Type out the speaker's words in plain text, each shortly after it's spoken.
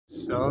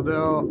So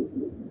they'll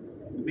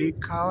be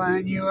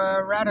calling you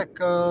a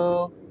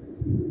radical.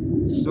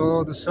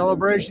 So the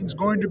celebration's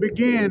going to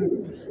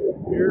begin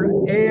here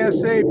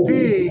ASAP.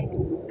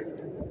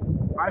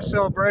 My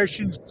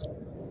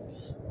celebration's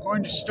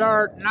going to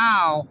start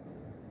now.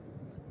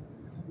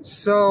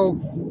 So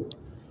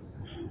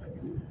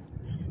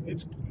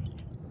it's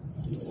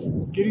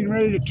getting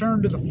ready to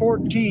turn to the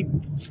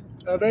 14th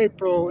of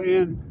April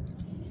in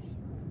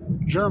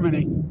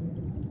Germany.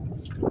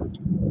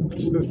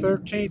 It's the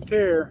 13th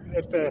here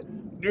at the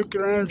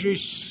Nuclear Energy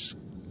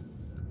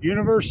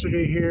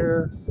University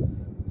here.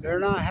 They're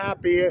not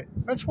happy.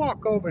 Let's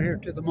walk over here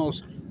to the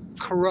most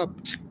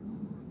corrupt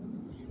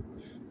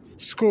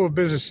school of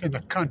business in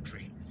the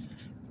country.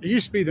 It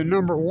used to be the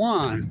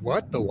 #1.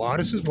 What? The what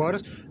is?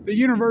 The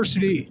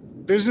University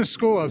Business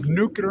School of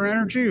Nuclear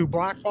Energy, who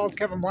blackballed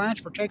Kevin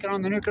Blanch for taking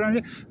on the nuclear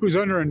energy, who's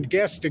under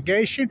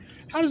investigation.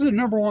 How does the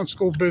 #1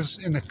 school of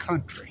business in the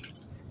country?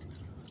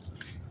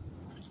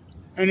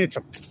 And it's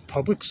a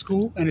public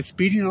school, and it's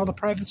beating all the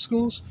private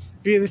schools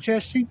via the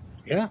testing?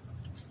 Yeah.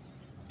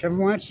 Kevin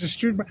Blanch is a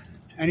student,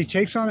 and he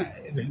takes on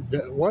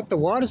what? The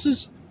what is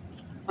this?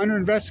 Under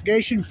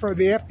investigation for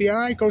the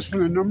FBI, goes from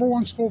the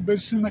 #1 school of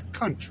business in the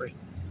country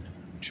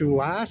to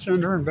last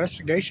under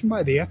investigation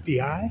by the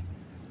FBI?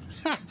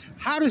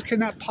 Can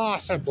that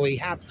possibly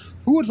happen?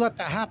 Who would let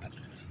that happen?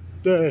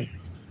 The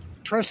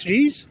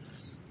trustees?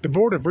 The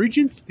Board of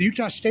Regents? The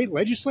Utah State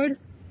Legislature?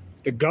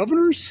 The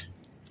governors?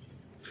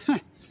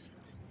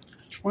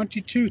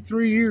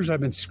 3 years I've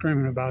been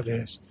screaming about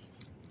this.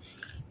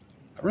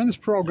 I ran this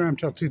program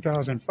till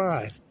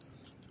 2005.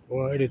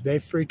 Boy, did they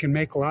freaking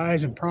make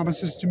lies and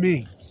promises to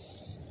me.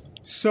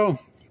 So,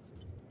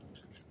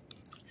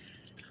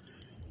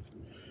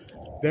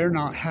 they're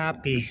not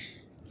happy.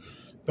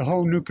 The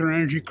whole nuclear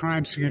energy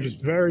crime scene is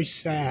very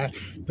sad.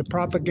 The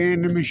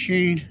propaganda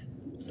machine.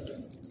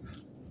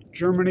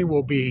 Germany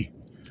will be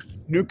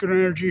nuclear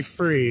energy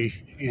free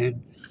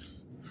in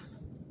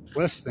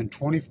less than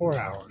 24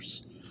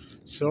 hours.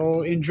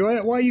 So enjoy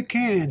it while you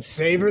can.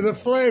 Savor the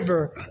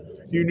flavor.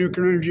 You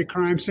nuclear energy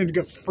crime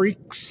syndicate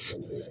freaks.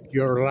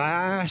 Your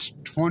last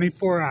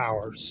 24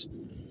 hours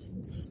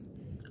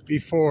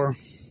before,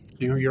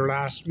 your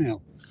last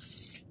meal.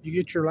 You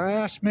get your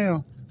last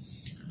meal.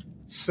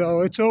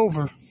 So it's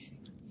over.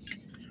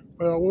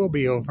 Well, it will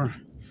be over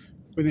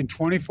within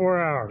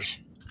 24 hours.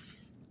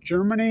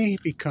 Germany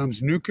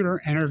becomes nuclear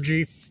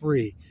energy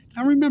free.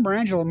 Now remember,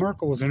 Angela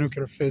Merkel was a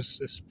nuclear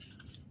physicist.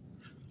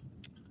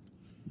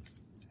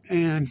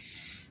 And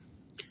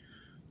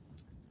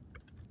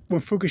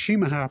when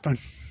Fukushima happened,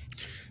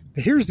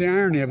 here's the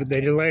irony of it. They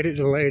delayed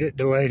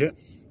it.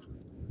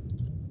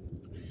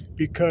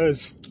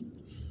 Because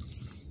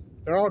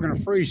they're all going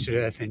to freeze to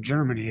death in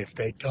Germany if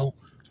they don't.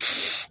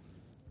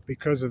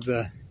 Because of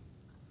the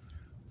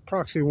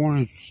proxy war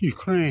in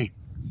Ukraine.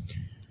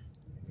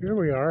 Here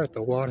we are at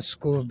the Waterloo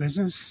School of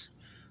Business.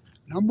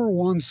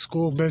 #1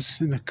 school of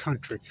business in the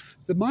country.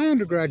 My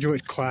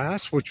undergraduate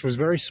class, which was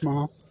very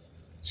small,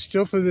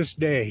 still to this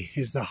day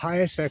is the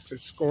highest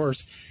exit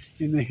scores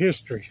in the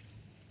history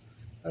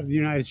of the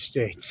United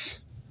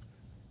States.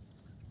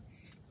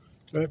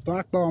 But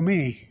blackball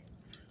me,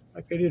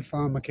 like they did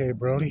Fawn McKay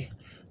Brody,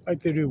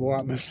 like they do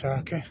Wat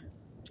Masaka.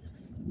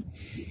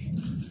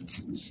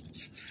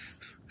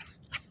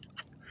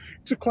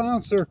 It's a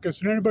clown circus,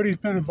 and anybody who's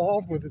been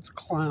involved with it's a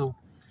clown.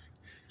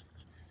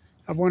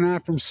 I've went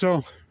after him,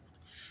 so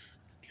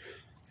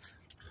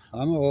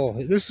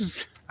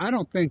I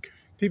don't think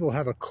people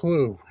have a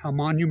clue how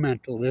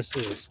monumental this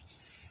is,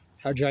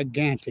 how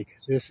gigantic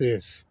this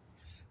is.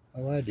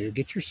 Oh, I do.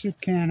 Get your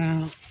soup can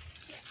out.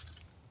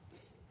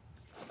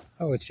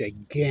 Oh, it's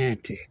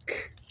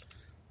gigantic.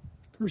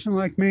 A person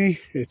like me,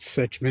 it's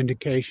such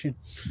vindication.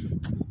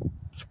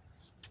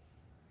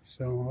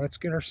 So let's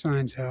get our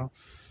signs out.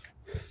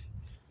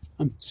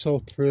 I'm so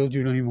thrilled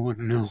you don't even want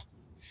to know.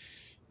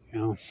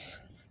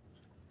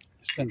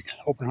 It's been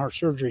open heart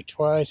surgery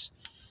twice.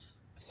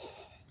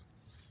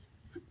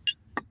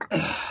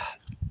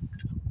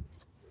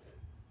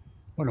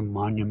 What a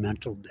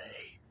monumental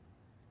day.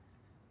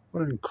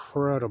 What an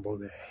incredible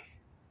day.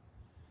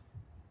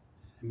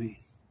 I mean,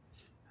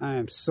 I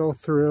am so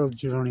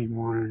thrilled you don't even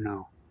want to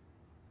know.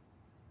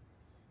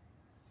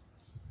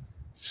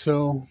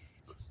 So,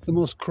 the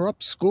most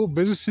corrupt school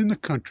business in the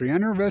country,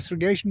 under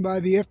investigation by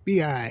the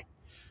FBI.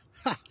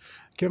 Ha!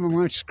 Kevin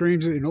Blanch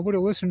screams it, nobody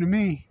will listen to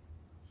me.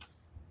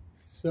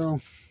 So,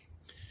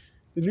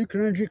 the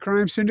nuclear energy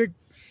crime syndicate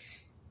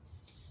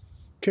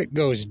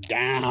goes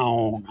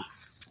down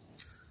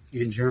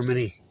in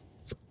Germany.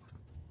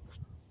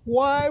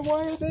 Why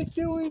are they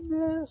doing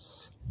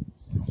this?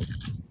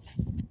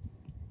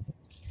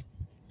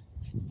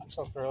 I'm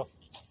so thrilled.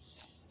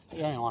 You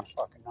don't even want to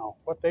fucking know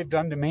what they've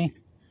done to me.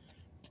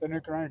 The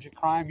Nuclear Energy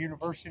Crime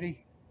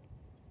University.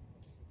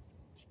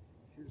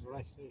 Here's what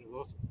I say to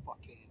those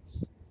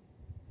fuckheads.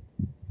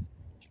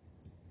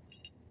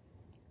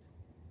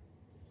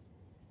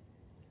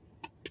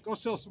 Go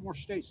sell some more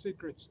state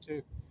secrets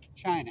to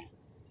China.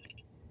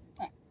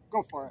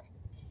 Go for it.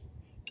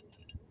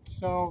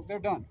 So they're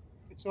done.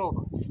 It's It's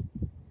over.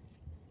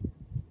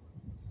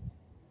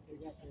 They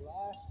got their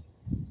last.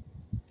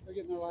 They're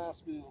getting their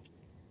last meal.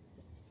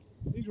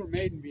 These were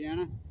made in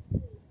Vienna.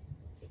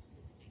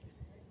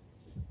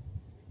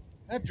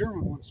 I have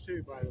German ones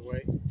too, by the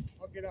way.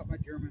 I'll get out my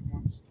German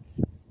ones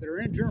that are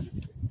in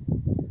German.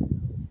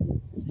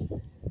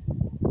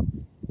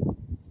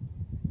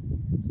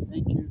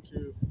 Thank you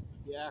to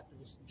the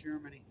activists in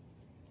Germany.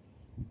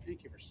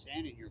 Thank you for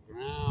standing your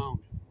ground.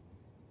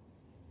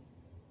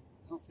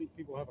 I don't think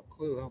people have a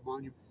clue how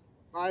monumental.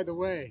 By the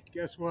way,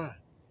 guess what?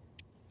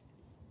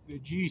 The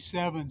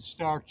G7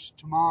 starts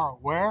tomorrow.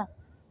 Where?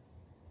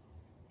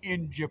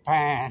 In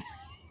Japan.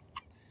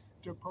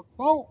 To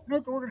promote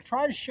nuclear, we're going to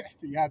try to shut.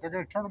 Yeah, they're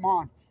going to turn them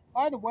on.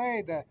 By the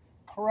way, the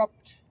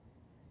corrupt.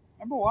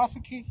 Remember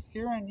Wasaki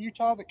here in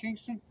Utah, the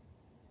Kingston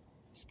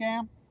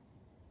scam?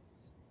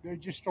 They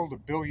just stole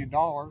 $1 billion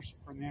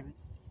from the internet.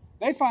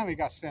 They finally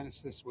got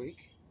sentenced this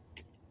week.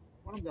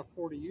 One of them got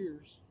 40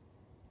 years.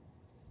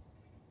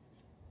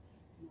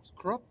 The most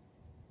corrupt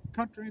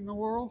country in the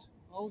world?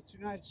 Oh, it's the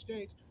United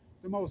States.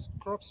 The most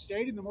corrupt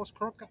state in the most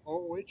corrupt.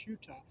 Oh, it's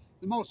Utah.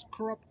 The most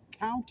corrupt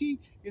county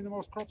in the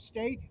most corrupt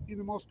state in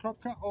the most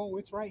corrupt. Oh,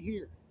 it's right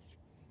here.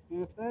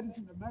 And if that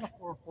isn't a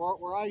metaphor for it,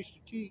 where I used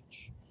to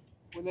teach,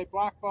 when they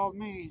blackballed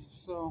me,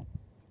 so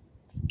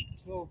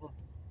it's over.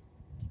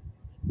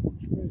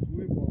 Which way is the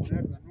wind blowing?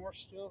 Out of the north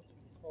still? It's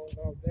been cold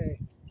all day.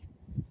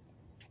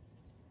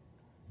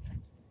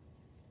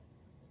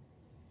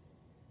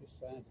 This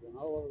sign's been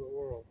all over the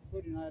world,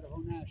 including Idaho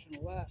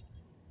National Lab.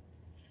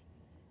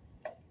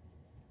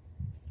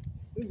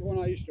 This is one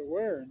I used to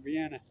wear in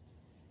Vienna.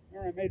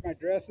 Remember I made my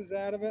dresses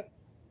out of it?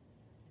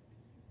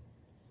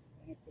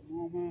 At the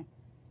moment.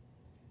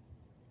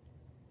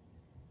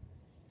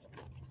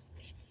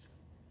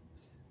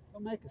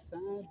 Don't make a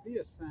sign, be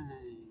a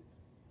sign.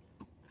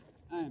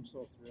 I am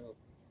so thrilled.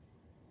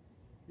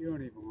 You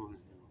don't even want to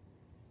know.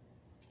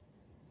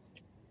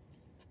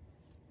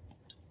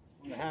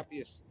 One of the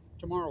happiest,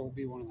 tomorrow will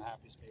be one of the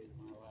happiest days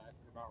of my life.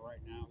 About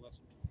right now,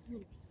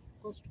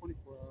 close to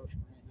 24 hours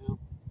from right now.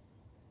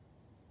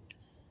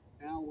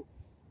 Now,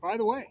 by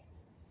the way,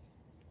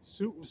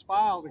 suit was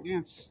filed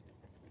against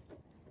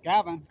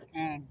Gavin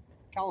and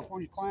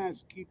California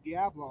clans to keep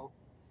Diablo,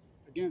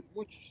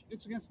 which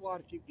it's against the law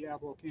to keep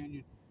Diablo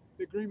Canyon.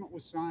 The agreement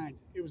was signed.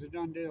 It was a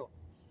done deal.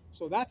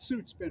 So that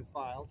suit's been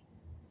filed.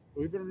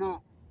 Believe it or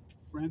not,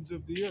 Friends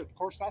of the Earth. Of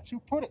course, that's who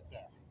put it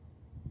there.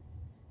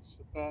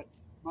 So, but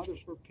Mothers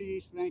for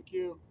Peace, thank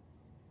you.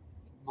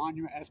 It's a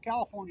monument. As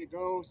California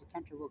goes, the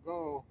country will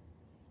go.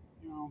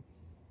 You know,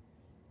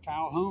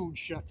 Calhoun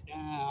shut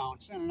down.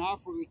 Sent an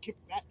offer. We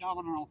kicked that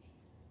domino.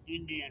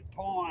 Indian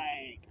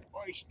Point,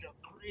 Oyster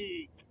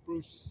Creek,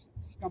 Bruce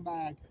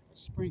Scumbag,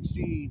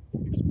 Springsteen,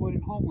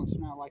 exploiting homeless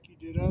now like he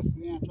did us,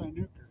 the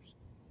anti-nukers.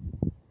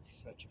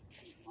 Such a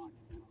big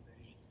monumental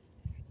day.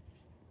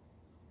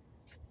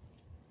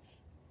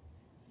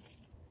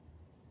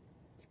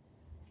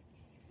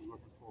 I'm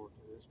looking forward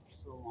to this for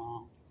so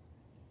long.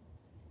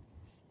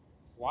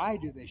 Why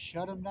do they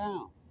shut them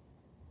down?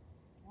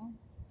 Well,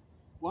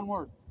 one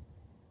word,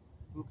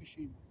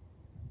 Fukushima.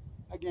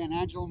 Again,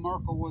 Angela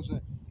Merkel was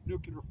a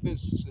nuclear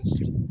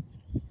physicist.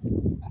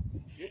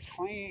 It's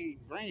clean,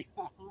 green.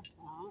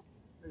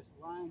 There's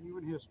lying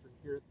human history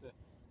here at the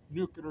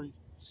Nuclear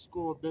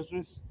School of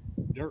Business.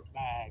 Dirt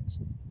bags.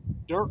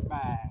 Dirt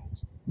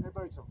bags.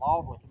 Everybody that's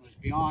involved with them is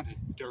beyond a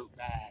dirt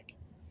bag.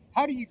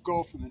 How do you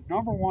go from the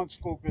 #1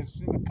 school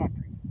business in the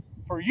country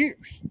for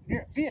years,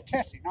 via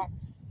testing, not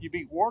you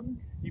beat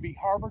Wharton, you beat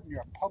Harvard, and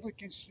you're a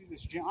public institute.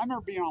 I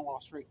remember being on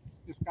Wall Street.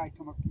 This guy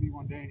come up to me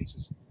one day and he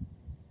says,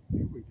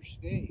 "You're with your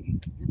stay.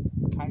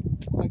 You're kind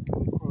of like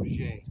a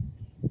protege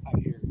out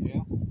here,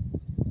 yeah."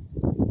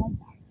 Oh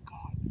my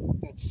God,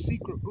 that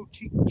secret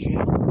boutique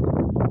gym.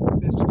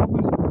 That's school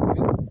business.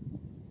 Really?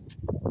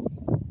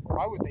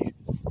 Why would they?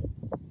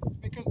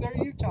 Because they're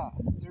Utah.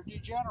 They're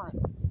degenerate.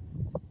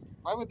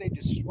 Why would they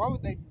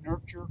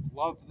nurture,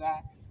 love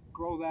that,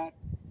 grow that,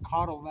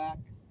 coddle that,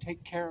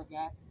 take care of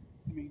that?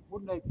 I mean,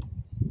 wouldn't they?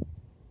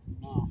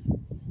 No.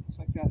 It's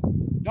like that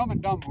Dumb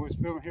and Dumb who was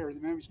filming here.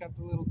 Remember, he's got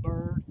the little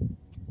bird.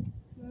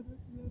 Love it,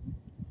 love it.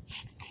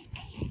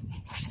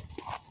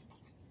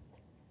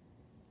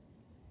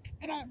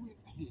 And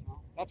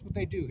that's what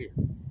they do here.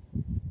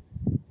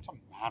 What's the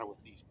matter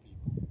with these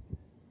people?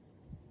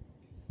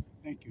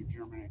 Thank you,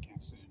 Germany. I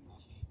can't say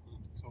enough. I'm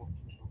so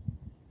thrilled.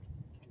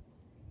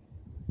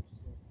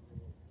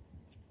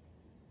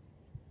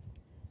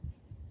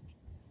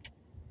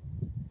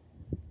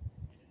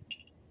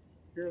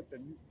 Here at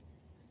the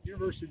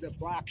university that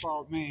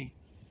blackballed me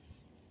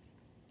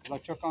because I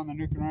took on the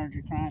nuclear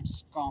energy crime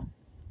scum.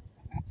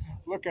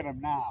 Look at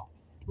them now.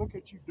 Look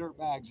at you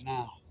dirtbags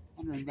now.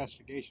 Under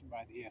investigation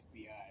by the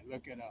FBI.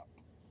 Look it up.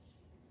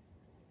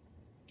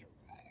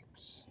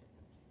 Dirtbags.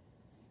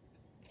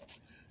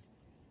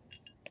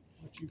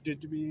 What you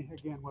did to me,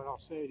 again, what I'll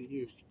say to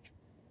you.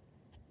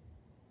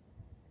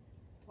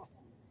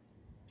 Fucking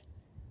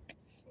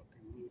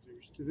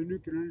losers. To the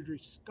nuclear energy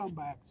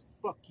scumbags,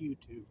 fuck you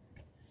too.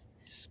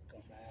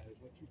 Scumbag is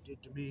what you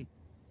did to me.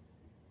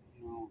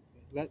 You know,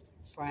 let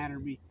slander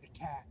me,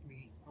 attack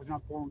me. I was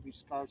not born with these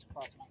scars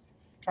across my face.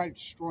 Try to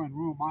destroy and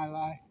ruin my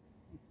life.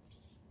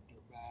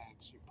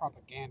 Dirtbags, your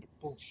propaganda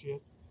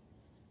bullshit.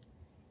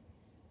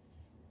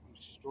 On a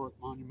historic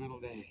monumental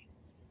day.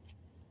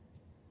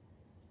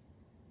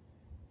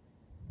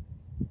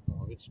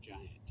 Oh, it's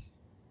giant.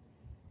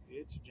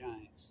 It's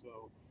giant.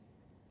 So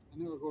I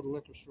think I'll go to the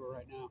liquor store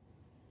right now.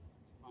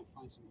 See if I can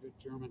find some good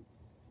German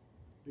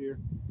beer.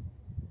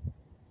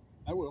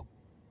 I will.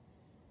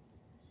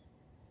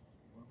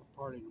 We'll have a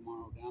party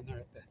tomorrow down there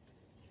at the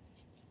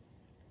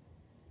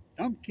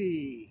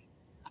Dumpkey,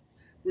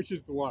 which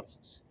is the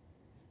Wattses.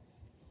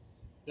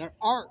 Their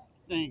art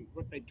thing,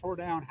 what they tore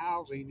down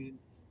housing in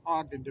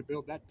Ogden to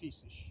build that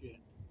piece of shit.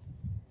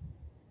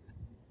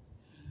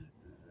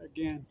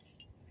 Again,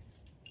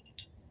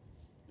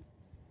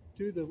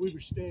 to the Weber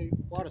State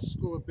Watts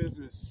School of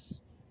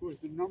Business, who is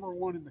the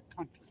 #1 in the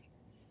country.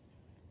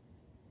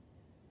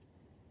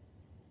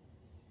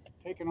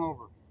 Taking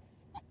over.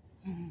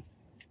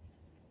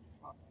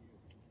 Fuck you.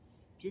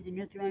 To the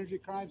Nuclear Energy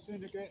Crime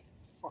Syndicate,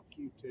 fuck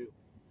you too.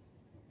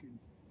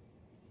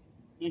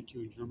 Thank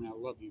you in Germany. I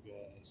love you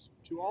guys.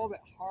 To all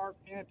that hard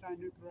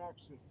anti-nuclear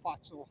activists that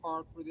fought so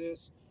hard for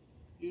this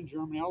in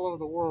Germany, all over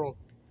the world,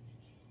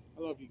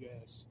 I love you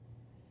guys.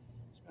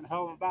 It's been a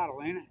hell of a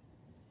battle, ain't it?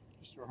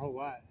 Just our whole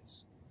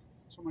lives.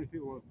 So many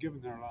people have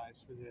given their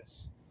lives for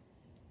this.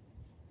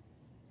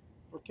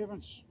 For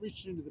Kevin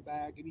reached into the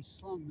bag and he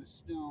slung the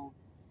stone.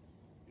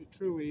 It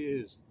truly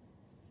is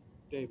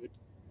David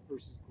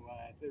versus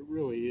Goliath. It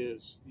really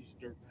is these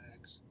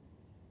dirtbags.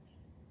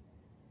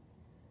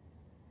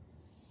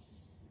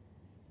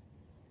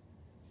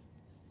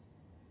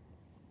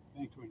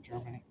 Thank you in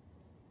Germany.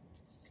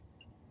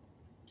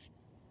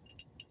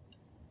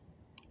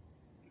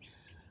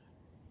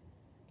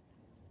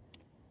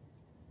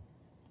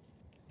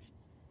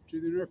 To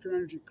the nuclear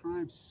energy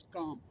crime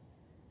scum.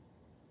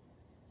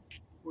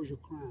 Where's your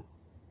crown?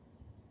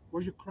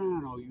 Where's your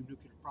crown, all you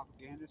nuclear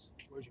propagandists?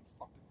 Where's your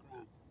fucking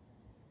crown?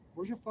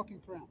 Where's your fucking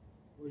crown?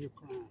 Where's your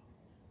crown?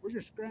 Where's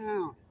your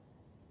crown?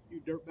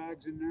 You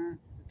dirtbags in there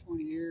for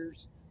 20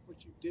 years.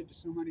 What you did to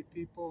so many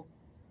people.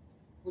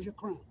 Where's your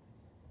crown?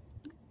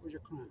 Where's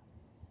your crown?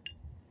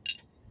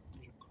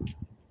 Where's your crown?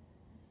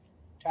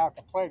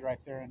 Metallica played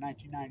right there in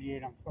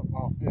 1998 on the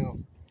football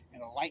field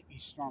in a lightning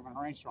storm and a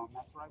rainstorm.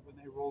 That's right when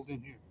they rolled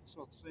in here.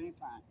 So at the same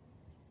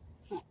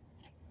time,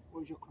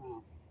 where's your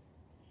crown?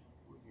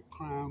 Where's your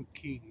crown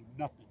key to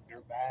nothing,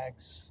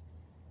 dirtbags?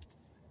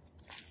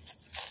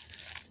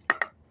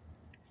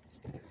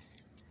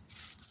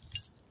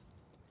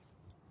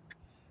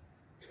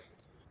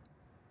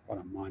 What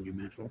a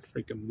monumental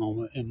freaking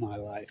moment in my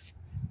life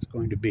it's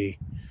going to be.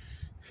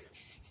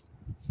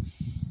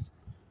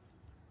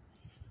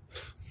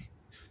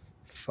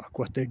 Fuck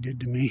what they did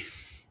to me.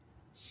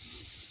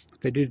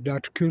 What they did to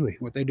Dr. Cooley.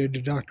 What they did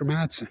to Dr.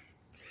 Madsen.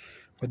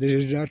 What they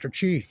did to Dr.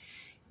 Chi.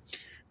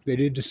 What they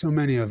did to so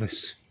many of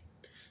us.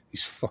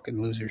 These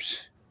fucking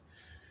losers.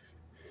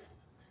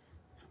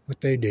 What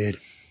they did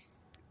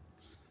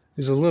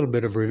is a little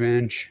bit of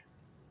revenge.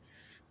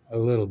 A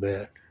little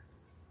bit.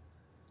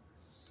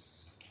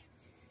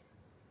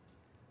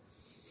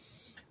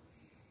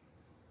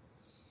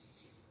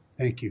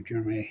 Thank you,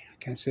 Germany. I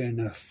can't say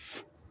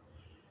enough.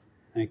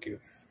 Thank you.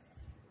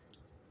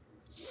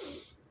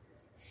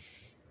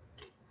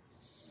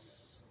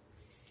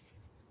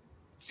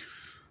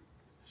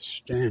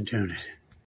 Stand tuned.